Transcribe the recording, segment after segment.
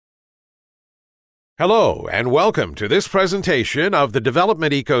Hello, and welcome to this presentation of the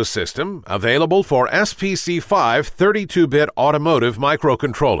development ecosystem available for SPC5 32-bit automotive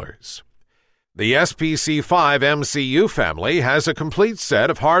microcontrollers. The SPC5 MCU family has a complete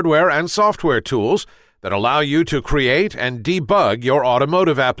set of hardware and software tools that allow you to create and debug your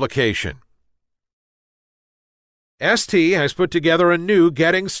automotive application. ST has put together a new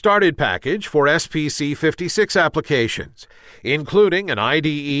Getting Started package for SPC56 applications, including an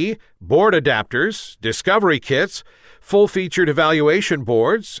IDE, board adapters, discovery kits, full-featured evaluation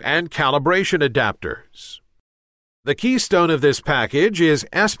boards, and calibration adapters. The keystone of this package is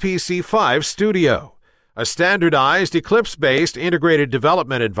SPC5 Studio, a standardized Eclipse-based integrated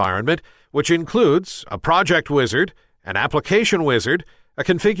development environment which includes a project wizard, an application wizard, a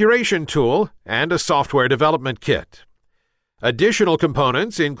configuration tool, and a software development kit. Additional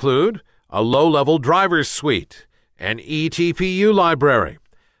components include a low-level drivers suite, an eTPU library,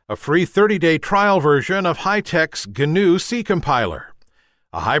 a free 30-day trial version of High-Tech's GNU C compiler,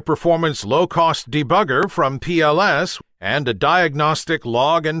 a high-performance low-cost debugger from PLS, and a diagnostic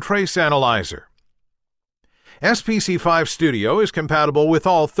log and trace analyzer. SPC5 Studio is compatible with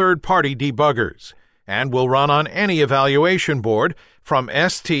all third-party debuggers and will run on any evaluation board from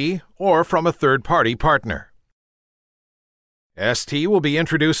ST or from a third-party partner. ST will be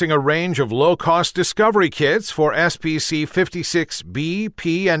introducing a range of low-cost discovery kits for SPC56B,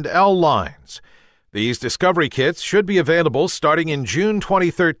 P, and L lines. These discovery kits should be available starting in June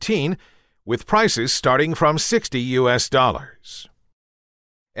 2013, with prices starting from $60.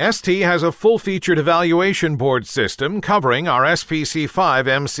 ST has a full-featured evaluation board system covering our SPC5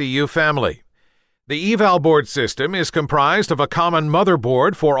 MCU family. The eval board system is comprised of a common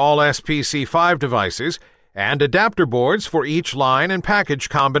motherboard for all SPC5 devices and adapter boards for each line and package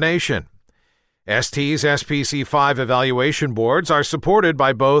combination. ST's SPC5 evaluation boards are supported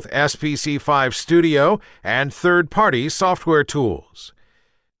by both SPC5 Studio and third-party software tools.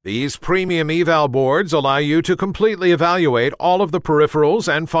 These premium eval boards allow you to completely evaluate all of the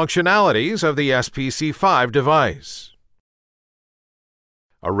peripherals and functionalities of the SPC5 device.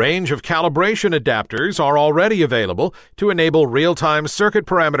 A range of calibration adapters are already available to enable real-time circuit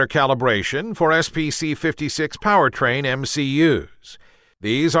parameter calibration for SPC56 powertrain MCUs.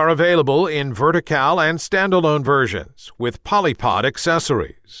 These are available in vertical and standalone versions with polypod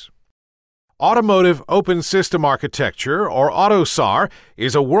accessories. Automotive Open System Architecture, or AutoSAR,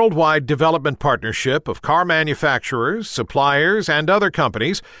 is a worldwide development partnership of car manufacturers, suppliers, and other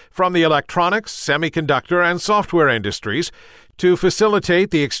companies from the electronics, semiconductor, and software industries to facilitate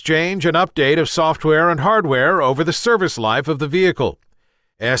the exchange and update of software and hardware over the service life of the vehicle.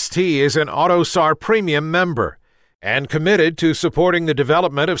 ST is an AutoSAR Premium member and committed to supporting the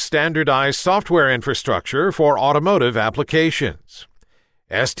development of standardized software infrastructure for automotive applications.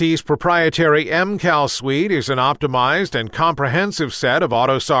 ST's proprietary MCal suite is an optimized and comprehensive set of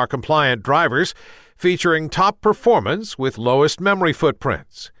AutoSAR-compliant drivers featuring top performance with lowest memory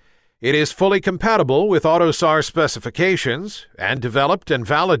footprints. It is fully compatible with AutoSAR specifications and developed and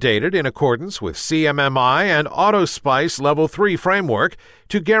validated in accordance with CMMI and AutoSpice Level 3 framework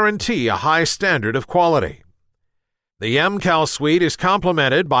to guarantee a high standard of quality. The MCal suite is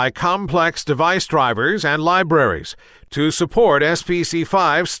complemented by complex device drivers and libraries to support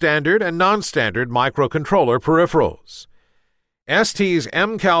SPC5 standard and non-standard microcontroller peripherals. ST's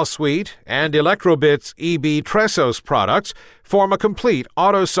MCal suite and Electrobit's ePresentation products form a complete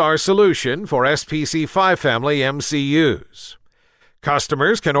AutoSAR solution for SPC5 family MCUs.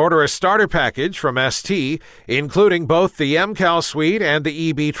 Customers can order a starter package from ST, including both the MCal suite and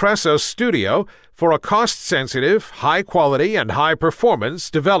the ePresentation Studio, for a cost-sensitive, high-quality, and high-performance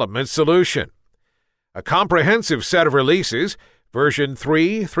development solution. A comprehensive set of releases, version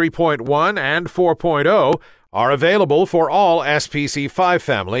 3, 3.1, and 4.0, are available for all SPC5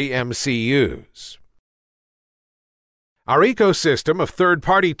 family MCUs. Our ecosystem of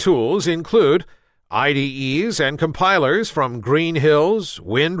third-party tools include IDEs and compilers from Green Hills,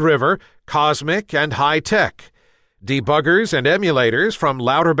 Wind River, Cosmic, and High-Tech, debuggers and emulators from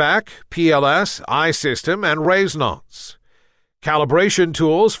Louderback, PLS, iSystem, and Resonance, calibration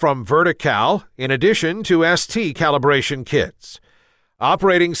tools from Vertical, in addition to ST calibration kits,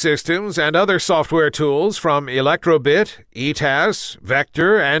 operating systems and other software tools from Electrobit, ETAS,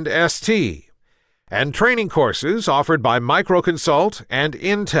 Vector, and ST, and training courses offered by Microconsult and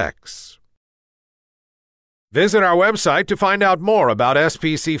Intex. Visit our website to find out more about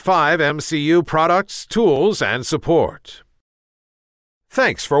SPC5 MCU products, tools, and support.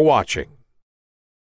 Thanks for watching.